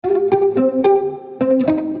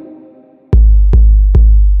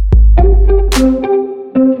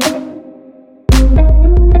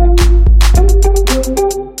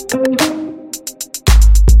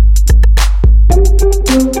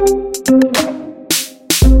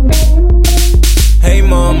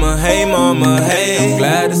hey mama, hey. I'm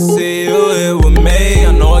glad to see you here with me.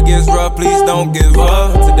 I know it gets rough, please don't give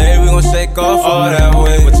up. Today we gon' shake off all that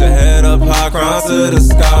weight. Put your head up high, crown to the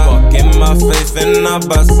sky. Walk in my faith and not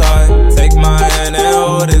by sight. Take my hand and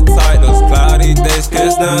hold it tight. Those cloudy days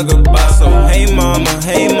kiss now goodbye. So hey mama,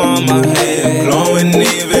 hey. Glowing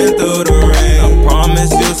even through the rain. I promise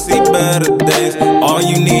you'll see better days. All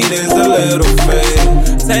you need is a little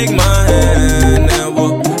faith. Take my hand and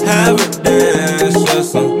we'll have a dance.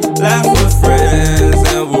 Just some laugh with friends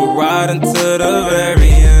and we'll ride until the very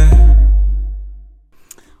end.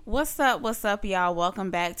 What's up, y'all?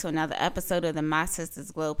 Welcome back to another episode of the My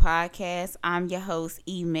Sisters Glow podcast. I'm your host,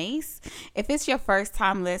 Ep8. If it's your first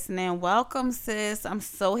time listening, welcome, sis. I'm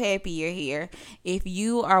so happy you're here. If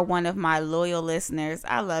you are one of my loyal listeners,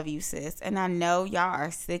 I love you, sis. And I know y'all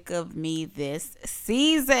are sick of me this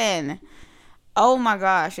season. Oh my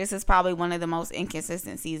gosh, this is probably one of the most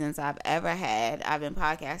inconsistent seasons I've ever had. I've been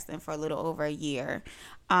podcasting for a little over a year.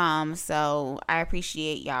 So I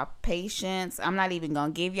appreciate y'all patience. I'm not even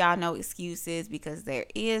gonna give y'all no excuses because there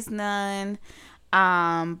is none.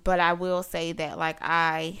 But I will say that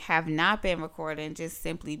I have not been recording just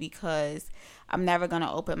simply because I'm never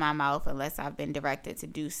gonna open my mouth unless I've been directed to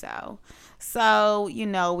do so. So,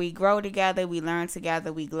 we grow together, we learn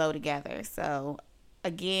together, we glow together. So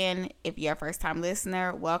again, if you're a first time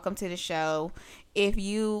listener, welcome to the show. If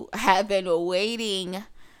you have been waiting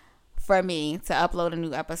for me to upload a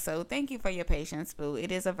new episode, thank you for your patience, boo.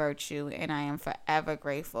 It is a virtue, and I am forever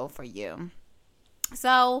grateful for you.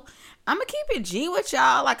 So I'm gonna keep it G with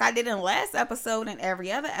y'all like I did in the last episode and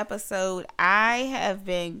every other episode. I have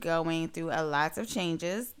been going through a lot of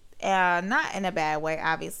changes, not in a bad way,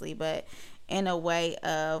 obviously, but in a way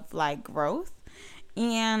of growth.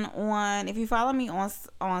 And if you follow me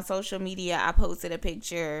on social media, I posted a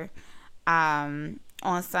picture on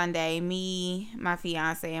Sunday. Me, my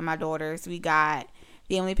fiance, and my daughters, we got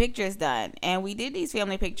family pictures done. And we did these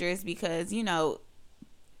family pictures because,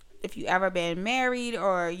 if you ever been married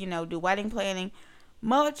or, do wedding planning,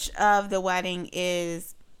 much of the wedding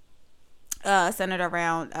is centered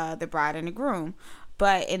around the bride and the groom.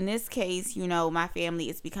 But in this case, my family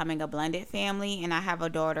is becoming a blended family, and I have a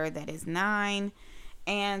daughter that is 9.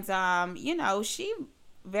 And, she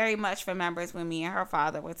very much remembers when me and her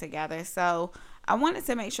father were together. So I wanted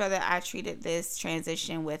to make sure that I treated this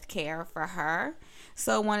transition with care for her.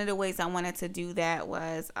 So one of the ways I wanted to do that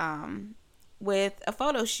was with a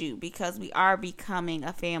photo shoot, because we are becoming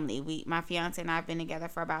a family. My fiance and I have been together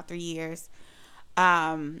for about 3 years.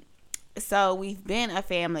 So we've been a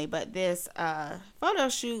family, but this photo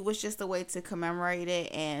shoot was just a way to commemorate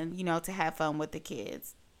it and, to have fun with the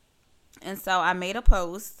kids. And so I made a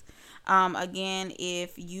post. Again,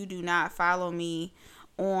 if you do not follow me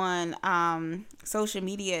on social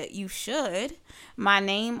media, you should. My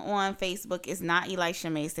name on Facebook is not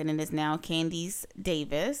Elisha Mason. It is now Candice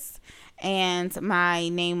Davis. And my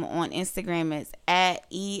name on Instagram is at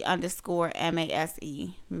 @E_MASE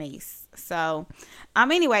Mace. So,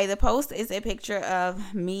 anyway, the post is a picture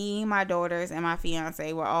of me, my daughters, and my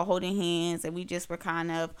fiance. We're all holding hands, and we just were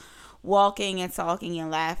kind of walking and talking and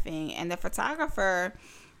laughing. And the photographer,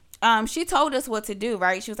 she told us what to do,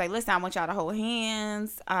 right? She was like, listen, I want y'all to hold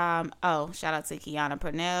hands. Shout out to Kiana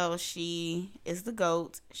Purnell. She is the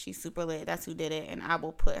GOAT. She's super lit. That's who did it. And I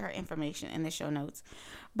will put her information in the show notes.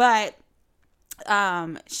 But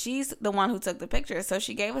she's the one who took the picture. So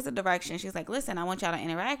she gave us a direction. She's like, listen, I want y'all to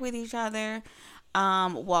interact with each other.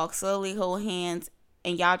 Walk slowly, hold hands,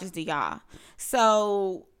 and y'all just do y'all.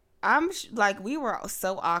 So we were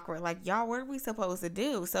so awkward. Y'all, what are we supposed to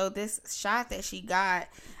do? So this shot that she got,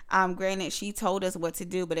 granted, she told us what to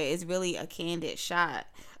do, but it is really a candid shot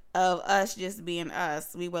of us just being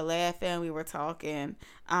us. We were laughing, we were talking.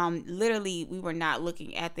 Literally, we were not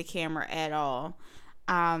looking at the camera at all.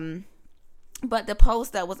 But the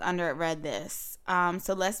post that was under it read this.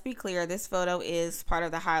 So let's be clear, this photo is part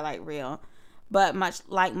of the highlight reel. But much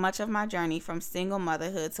of my journey from single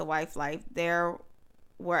motherhood to wife life, there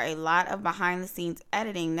were a lot of behind the scenes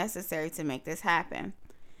editing necessary to make this happen.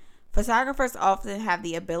 Photographers often have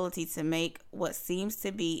the ability to make what seems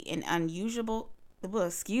to be an unusable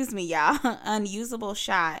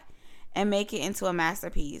shot and make it into a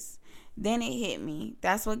masterpiece. Then it hit me.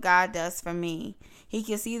 That's what God does for me. He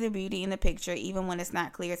can see the beauty in the picture even when it's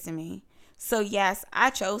not clear to me. So yes,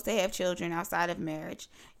 I chose to have children outside of marriage.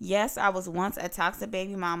 Yes, I was once a toxic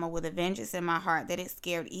baby mama with a vengeance in my heart that it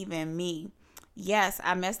scared even me. Yes,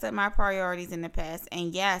 I messed up my priorities in the past,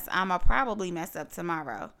 and yes, I'ma probably mess up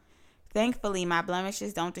tomorrow. Thankfully, my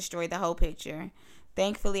blemishes don't destroy the whole picture.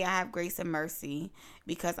 Thankfully, I have grace and mercy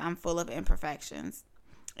because I'm full of imperfections.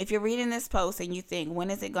 If you're reading this post and you think, when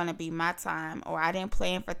is it going to be my time? Or I didn't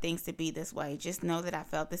plan for things to be this way, just know that I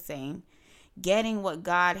felt the same. Getting what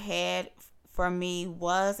God had for me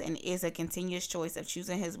was and is a continuous choice of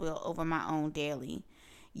choosing His will over my own daily.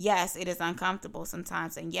 Yes, it is uncomfortable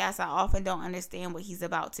sometimes. And yes, I often don't understand what He's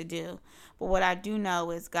about to do. But what I do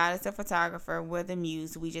know is God is the photographer, we're the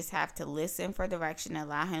muse. We just have to listen for direction and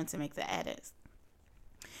allow Him to make the edits.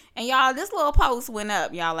 And y'all, this little post went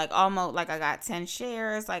up, y'all, like almost, like I got 10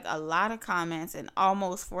 shares, like a lot of comments, and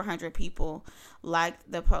almost 400 people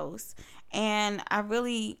liked the post. And I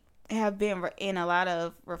really have been in a lot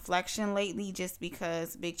of reflection lately, just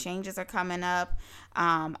because big changes are coming up.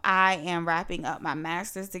 I am wrapping up my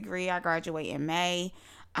master's degree. I graduate in May.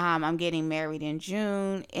 I'm getting married in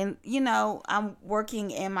June. And, I'm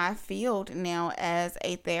working in my field now as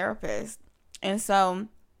a therapist. And so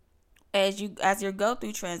as you go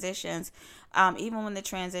through transitions, even when the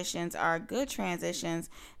transitions are good transitions,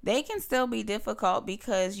 they can still be difficult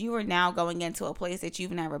because you are now going into a place that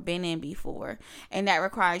you've never been in before, and that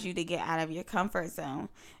requires you to get out of your comfort zone.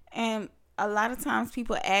 And a lot of times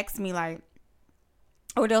people ask me, like,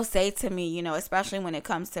 or they'll say to me, especially when it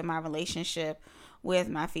comes to my relationship with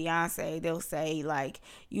my fiance, they'll say, like,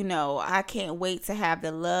 I can't wait to have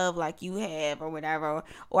the love like you have, or whatever,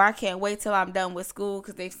 or I can't wait till I'm done with school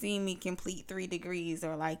because they've seen me complete 3 degrees,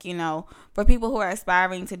 or like, for people who are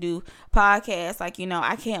aspiring to do podcasts, like,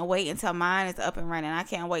 I can't wait until mine is up and running. I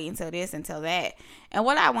can't wait until this, until that. And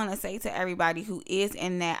what I want to say to everybody who is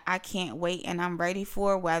in that I can't wait and I'm ready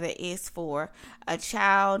for, whether it's for a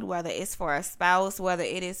child, whether it's for a spouse, whether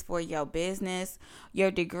it is for your business, your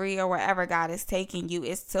degree, or wherever God is taking you,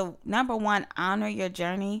 is to, number one, honor your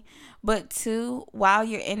journey. But 2, while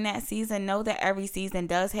you're in that season, know that every season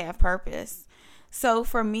does have purpose. So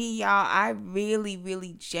for me, y'all, I really,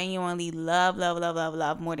 really genuinely love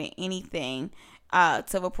more than anything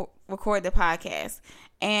to record the podcast.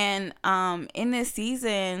 And in this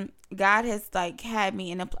season, God has had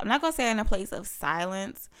me I'm not going to say in a place of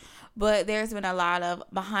silence, but there's been a lot of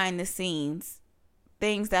behind the scenes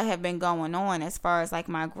things that have been going on as far as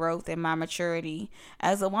my growth and my maturity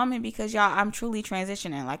as a woman, because y'all, I'm truly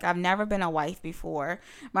transitioning. I've never been a wife before.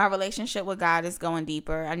 My relationship with God is going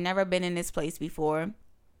deeper. I've never been in this place before.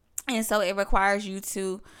 And so it requires you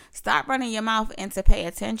to stop running your mouth and to pay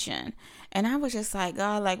attention. And I was just like,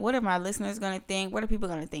 God, what are my listeners going to think? What are people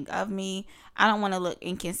going to think of me? I don't want to look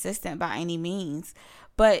inconsistent by any means.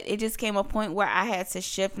 But it just came a point where I had to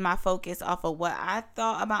shift my focus off of what I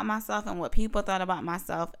thought about myself and what people thought about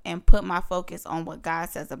myself, and put my focus on what God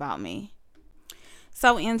says about me.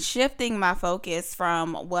 So in shifting my focus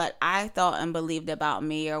from what I thought and believed about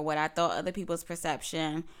me, or what I thought other people's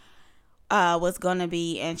perception was going to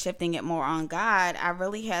be, and shifting it more on God, I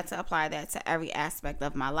really had to apply that to every aspect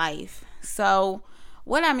of my life. So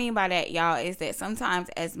what I mean by that, y'all, is that sometimes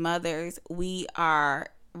as mothers, we are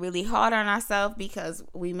really hard on ourselves because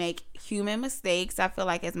we make human mistakes. I feel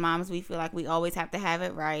like as moms, we feel like we always have to have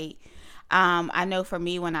it right. I know for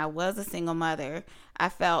me, when I was a single mother, I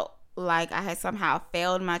felt like I had somehow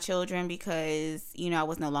failed my children because, I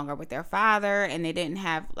was no longer with their father, and they didn't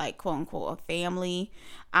have quote unquote a family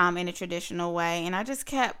in a traditional way. And I just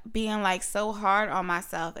kept being so hard on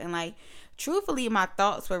myself, and truthfully, my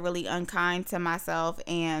thoughts were really unkind to myself,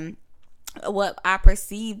 and what I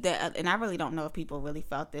perceived that, and I really don't know if people really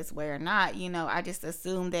felt this way or not, I just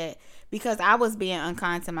assumed that because I was being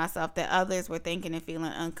unkind to myself, that others were thinking and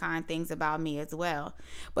feeling unkind things about me as well.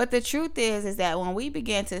 But the truth is that when we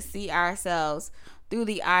begin to see ourselves through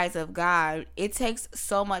the eyes of God, it takes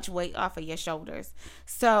so much weight off of your shoulders.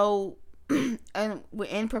 So and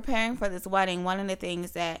in preparing for this wedding, one of the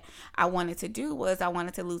things that I wanted to do was I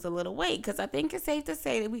wanted to lose a little weight, because I think it's safe to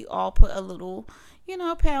say that we all put a little,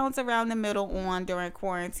 pounds around the middle on during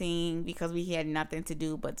quarantine, because we had nothing to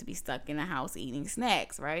do but to be stuck in the house eating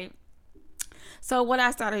snacks, right? So what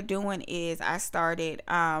I started doing is I started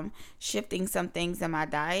shifting some things in my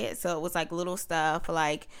diet. So it was little stuff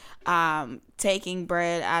taking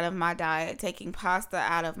bread out of my diet, taking pasta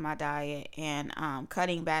out of my diet, and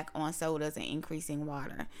cutting back on sodas and increasing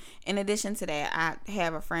water. In addition to that, I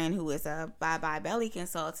have a friend who is a Bye Belly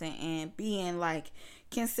consultant, and being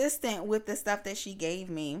consistent with the stuff that she gave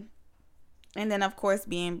me. And then, of course,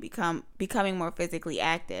 becoming more physically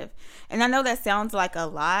active. And I know that sounds like a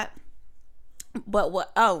lot, but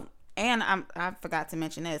and I forgot to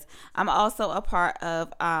mention this. I'm also a part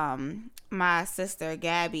of my sister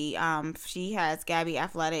Gabby. She has Gabby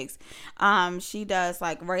Athletics. She does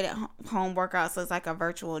right at home workouts. So it's a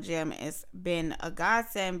virtual gym. It's been a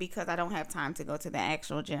godsend because I don't have time to go to the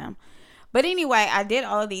actual gym. But anyway, I did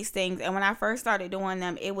all of these things. And when I first started doing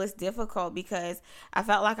them, it was difficult because I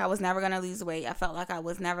felt like I was never going to lose weight. I felt like I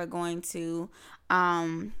was never going to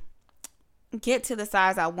get to the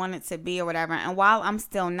size I wanted to be or whatever. And while I'm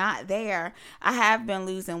still not there, I have been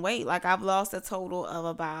losing weight. Like, I've lost a total of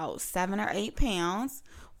about 7 or 8 pounds.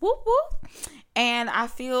 Whoop, whoop. And I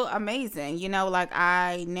feel amazing. Like,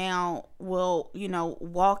 I now will,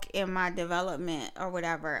 walk in my development or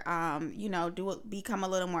whatever, become a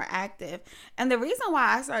little more active. And the reason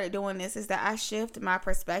why I started doing this is that I shift my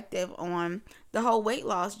perspective on the whole weight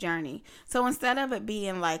loss journey. So instead of it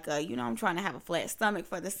being like I'm trying to have a flat stomach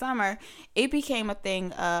for the summer, it became a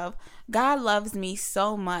thing of God loves me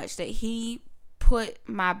so much that he put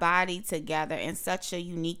my body together in such a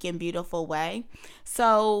unique and beautiful way.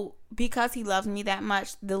 So because he loves me that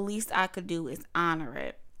much, the least I could do is honor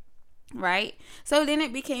it. Right? So then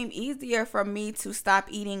it became easier for me to stop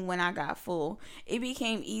eating when I got full. It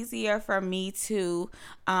became easier for me to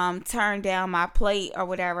turn down my plate or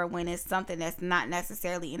whatever when it's something that's not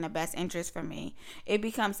necessarily in the best interest for me. It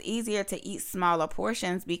becomes easier to eat smaller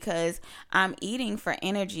portions because I'm eating for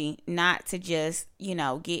energy, not to just,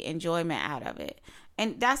 get enjoyment out of it.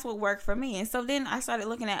 And that's what worked for me. And so then I started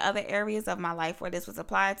looking at other areas of my life where this was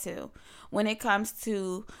applied to. When it comes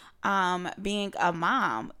to being a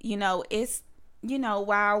mom, it's,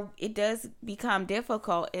 while it does become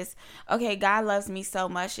difficult, it's, okay, God loves me so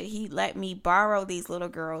much that he let me borrow these little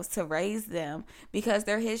girls to raise them because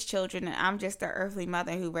they're his children and I'm just their earthly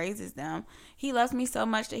mother who raises them. He loves me so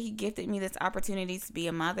much that he gifted me this opportunity to be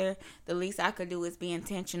a mother. The least I could do is be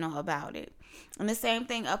intentional about it. And the same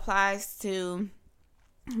thing applies to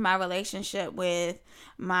my relationship with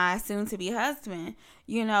my soon-to-be husband.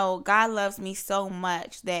 God loves me so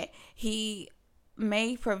much that he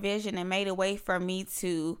made provision and made a way for me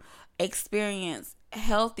to experience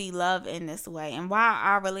healthy love in this way. And while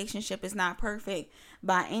our relationship is not perfect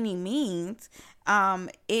by any means,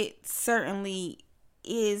 it certainly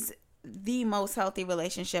is the most healthy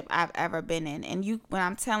relationship I've ever been in. And when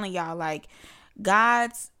I'm telling y'all, like,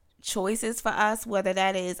 God's choices for us, whether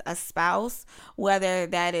that is a spouse, whether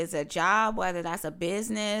that is a job, whether that's a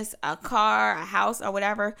business, a car, a house, or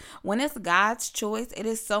whatever, when it's God's choice, it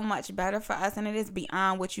is so much better for us and it is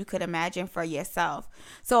beyond what you could imagine for yourself.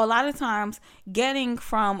 So a lot of times getting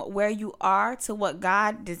from where you are to what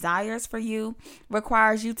God desires for you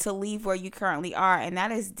requires you to leave where you currently are, and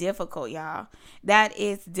that is difficult, y'all. That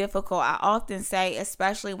is difficult. I often say,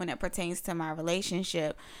 especially when it pertains to my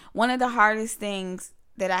relationship, one of the hardest things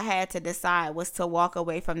that I had to decide was to walk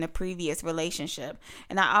away from the previous relationship.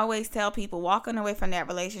 And I always tell people, walking away from that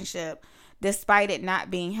relationship, despite it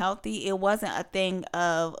not being healthy, it wasn't a thing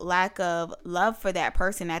of lack of love for that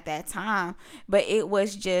person at that time, but it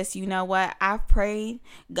was just, you know what, I've prayed,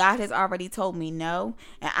 God has already told me no,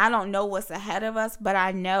 and I don't know what's ahead of us, but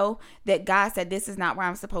I know that God said this is not where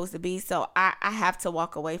I'm supposed to be, so I have to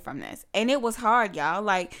walk away from this. And it was hard, y'all.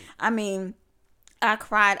 I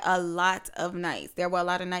cried a lot of nights. There were a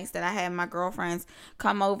lot of nights that I had my girlfriends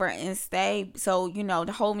come over and stay, so,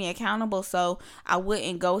 to hold me accountable, so I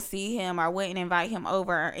wouldn't go see him or wouldn't invite him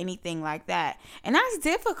over or anything like that. And that's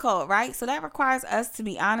difficult, right? So that requires us to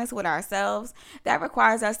be honest with ourselves. That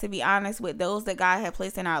requires us to be honest with those that God had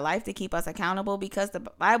placed in our life to keep us accountable, because the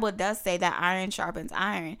Bible does say that iron sharpens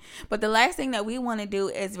iron. But the last thing that we want to do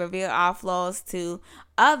is reveal our flaws to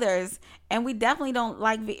others, and we definitely don't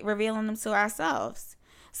like revealing them to ourselves.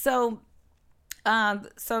 So a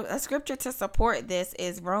scripture to support this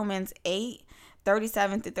is Romans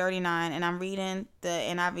 8:37-39, and I'm reading the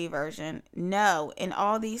NIV version. No, in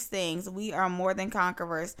all these things we are more than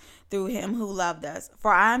conquerors through him who loved us.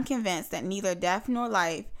 For I am convinced that neither death nor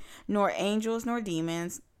life, nor angels nor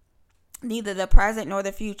demons, neither the present nor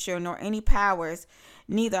the future, nor any powers,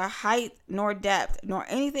 neither height nor depth, nor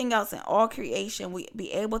anything else in all creation will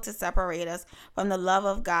be able to separate us from the love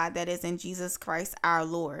of God that is in Jesus Christ our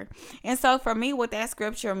Lord. And so for me, what that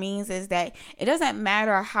scripture means is that it doesn't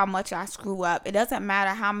matter how much I screw up. It doesn't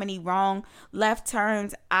matter how many wrong left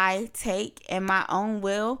turns I take in my own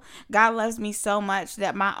will. God loves me so much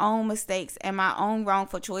that my own mistakes and my own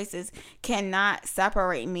wrongful choices cannot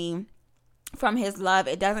separate me from his love.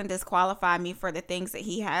 It doesn't disqualify me for the things that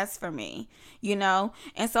he has for me,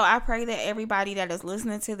 And so I pray that everybody that is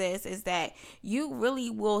listening to this is that you really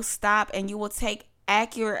will stop and you will take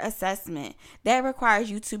accurate assessment. That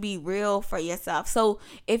requires you to be real for yourself. So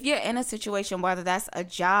if you're in a situation, whether that's a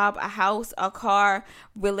job, a house, a car,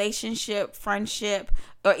 relationship, friendship,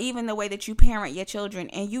 or even the way that you parent your children,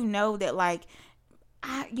 and you know that, like,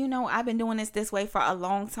 I've been doing this way for a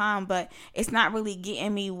long time, but it's not really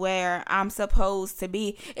getting me where I'm supposed to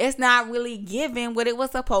be. It's not really giving what it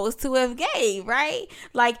was supposed to have gave, right?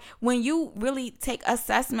 Like, when you really take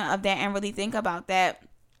assessment of that and really think about that,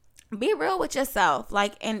 be real with yourself.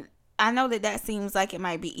 Like, and I know that seems like it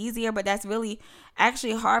might be easier, but that's really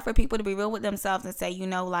actually hard for people to be real with themselves and say,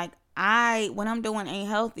 like, what I'm doing ain't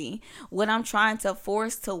healthy. What I'm trying to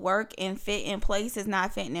force to work and fit in place is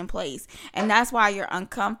not fitting in place. And that's why you're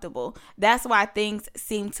uncomfortable. That's why things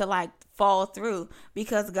seem to like fall through,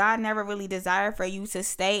 because God never really desired for you to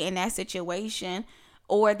stay in that situation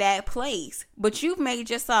or that place. But you've made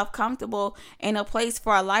yourself comfortable in a place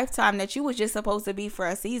for a lifetime that you was just supposed to be for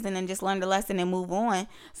a season and just learn the lesson and move on.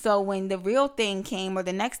 So when the real thing came or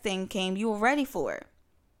the next thing came, you were ready for it.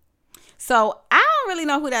 So I don't really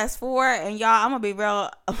know who that's for. And y'all, I'm going to be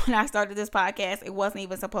real. When I started this podcast, it wasn't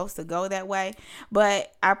even supposed to go that way.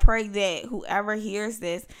 But I pray that whoever hears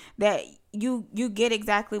this, that you get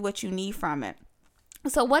exactly what you need from it.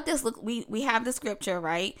 So what this look, we have the scripture,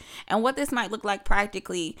 right? And what this might look like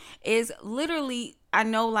practically is literally, I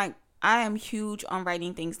know, like, I am huge on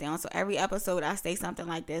writing things down. So every episode I say something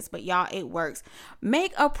like this, but y'all, it works.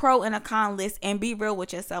 Make a pro and a con list and be real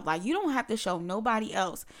with yourself. Like, you don't have to show nobody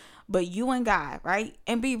else but you and God, right?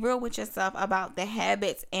 And be real with yourself about the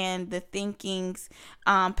habits and the thinkings,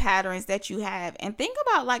 patterns that you have. And think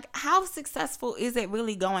about, like, how successful is it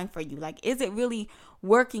really going for you? Like, is it really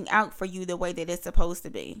working out for you the way that it's supposed to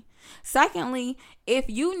be? Secondly, if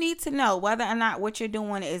you need to know whether or not what you're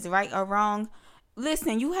doing is right or wrong,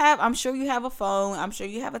 listen, I'm sure you have a phone, I'm sure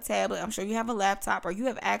you have a tablet, I'm sure you have a laptop, or you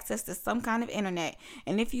have access to some kind of internet.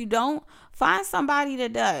 And if you don't, find somebody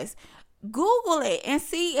that does. Google it and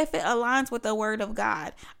see if it aligns with the word of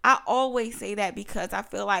God. I always say that because I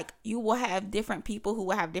feel like you will have different people who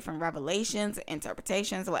will have different revelations,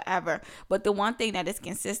 interpretations, whatever. But the one thing that is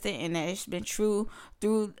consistent and that has been true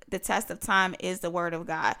through the test of time is the word of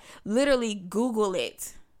God. Literally Google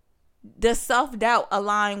it. Does self-doubt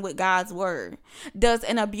align with God's word? Does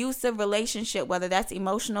an abusive relationship, whether that's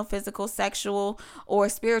emotional, physical, sexual, or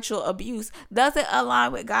spiritual abuse, does it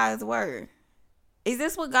align with God's word? Is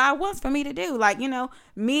this what God wants for me to do? Like, you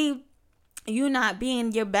not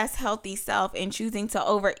being your best healthy self and choosing to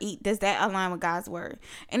overeat, does that align with God's word?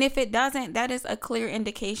 And if it doesn't, that is a clear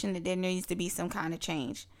indication that there needs to be some kind of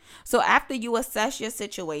change. So after you assess your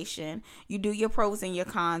situation, you do your pros and your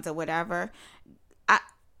cons or whatever. I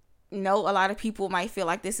know a lot of people might feel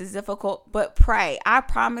like this is difficult, but pray. I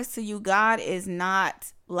promise to you, God is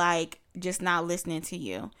not like just not listening to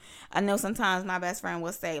you. I know sometimes my best friend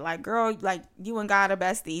will say, like, girl, like, you and God are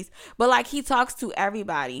besties, but like, he talks to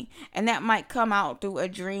everybody, and that might come out through a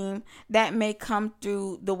dream, that may come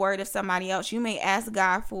through the word of somebody else. You may ask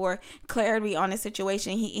God for clarity on a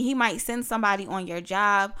situation. He might send somebody on your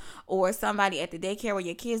job or somebody at the daycare where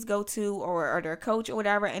your kids go to, or their coach or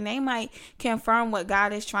whatever, and they might confirm what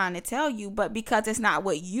God is trying to tell you, but because it's not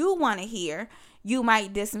what you want to hear, you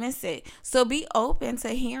might dismiss it. So be open to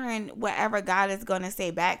hearing whatever God is going to say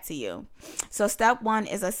back to you. So step 1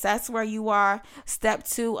 is assess where you are. Step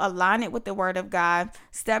 2, align it with the word of God.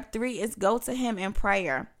 Step 3 is go to him in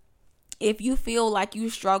prayer. If you feel like you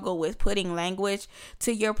struggle with putting language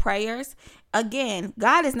to your prayers, again,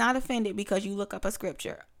 God is not offended because you look up a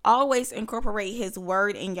scripture. Always incorporate his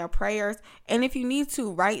word in your prayers. And if you need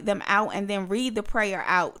to, write them out and then read the prayer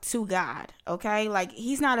out to God. Okay? Like,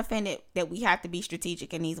 he's not offended that we have to be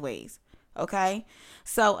strategic in these ways. Okay?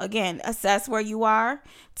 So again, assess where you are.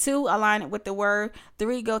 2, align it with the word.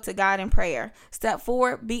 3, go to God in prayer. Step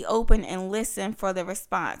 4, be open and listen for the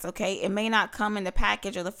response. Okay? It may not come in the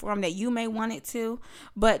package or the form that you may want it to,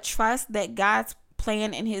 but trust that God's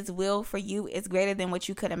plan and his will for you is greater than what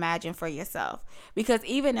you could imagine for yourself. Because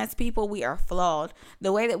even as people, we are flawed.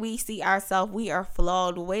 The way that we see ourselves, we are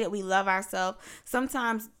flawed. The way that we love ourselves,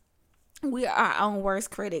 sometimes we are our own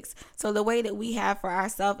worst critics. So the way that we have for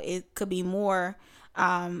ourselves, it could be more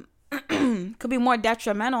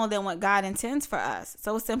detrimental than what God intends for us.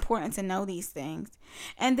 So it's important to know these things.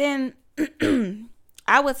 And then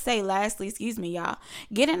I would say lastly, y'all,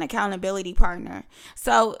 get an accountability partner.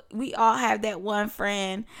 So we all have that one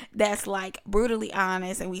friend that's like brutally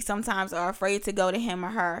honest, and we sometimes are afraid to go to him or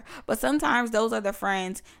her. But sometimes those are the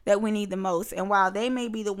friends that we need the most. And while they may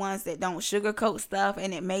be the ones that don't sugarcoat stuff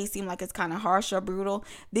and it may seem like it's kind of harsh or brutal,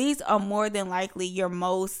 these are more than likely your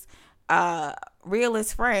most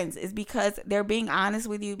realest friends is because they're being honest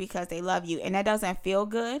with you because they love you, and that doesn't feel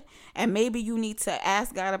good. And maybe you need to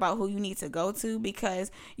ask God about who you need to go to,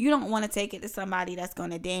 because you don't want to take it to somebody that's going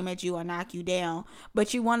to damage you or knock you down,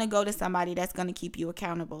 but you want to go to somebody that's going to keep you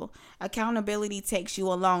accountable. Accountability takes you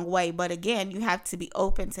a long way, but again, you have to be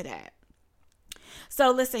open to that.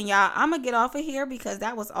 So listen, y'all, I'm going to get off of here because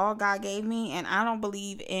that was all God gave me. And I don't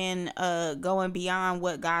believe in going beyond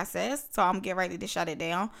what God says. So I'm getting ready to shut it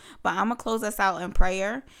down. But I'm going to close us out in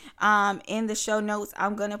prayer. In the show notes,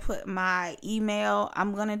 I'm going to put my email.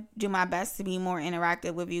 I'm going to do my best to be more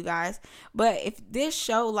interactive with you guys. But if this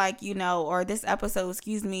show, or this episode,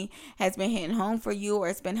 has been hitting home for you or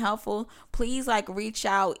it's been helpful, please reach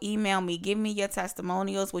out, email me, give me your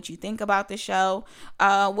testimonials, what you think about the show.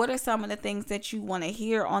 What are some of the things that you want to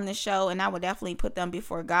hear on the show? And I would definitely put them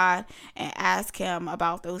before God and ask him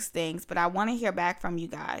about those things. But I want to hear back from you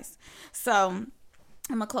guys. So I'm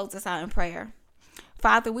going to close this out in prayer.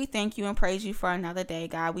 Father, we thank you and praise you for another day,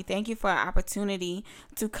 God. We thank you for an opportunity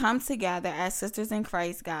to come together as sisters in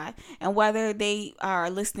Christ, God. And whether they are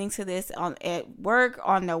listening to this at work,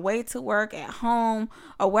 on their way to work, at home,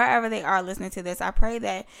 or wherever they are listening to this, I pray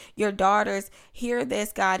that your daughters hear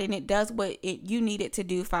this, God, and it does what you need it to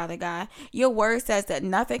do, Father God. Your word says that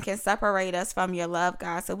nothing can separate us from your love,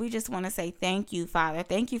 God. So we just want to say thank you, Father.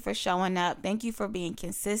 Thank you for showing up. Thank you for being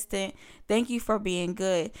consistent. Thank you for being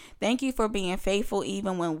good. Thank you for being faithful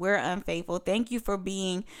even when we're unfaithful. Thank you for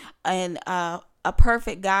being a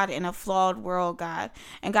perfect God in a flawed world, God.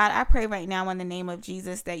 And God, I pray right now in the name of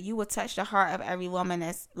Jesus that you will touch the heart of every woman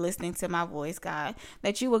that's listening to my voice, God.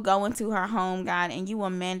 That you will go into her home, God, and you will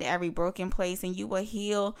mend every broken place, and you will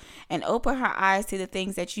heal and open her eyes to the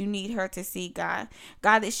things that you need her to see, God.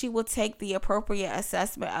 God, that she will take the appropriate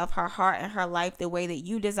assessment of her heart and her life the way that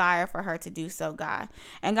you desire for her to do so, God.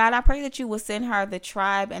 And God, I pray that you will send her the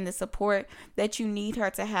tribe and the support that you need her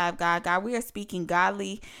to have, God. God, we are speaking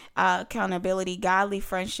godly accountability, godly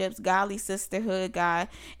friendships, godly sisterhood, God,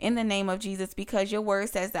 in the name of Jesus, because your word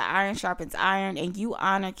says that iron sharpens iron and you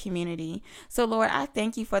honor community. So Lord, I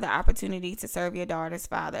thank you for the opportunity to serve your daughters,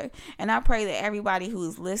 Father. And I pray that everybody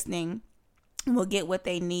who's listening will get what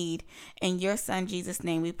they need. In your son Jesus'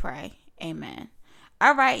 name we pray. Amen.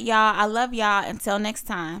 All right, y'all. I love y'all. Until next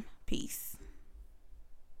time. Peace.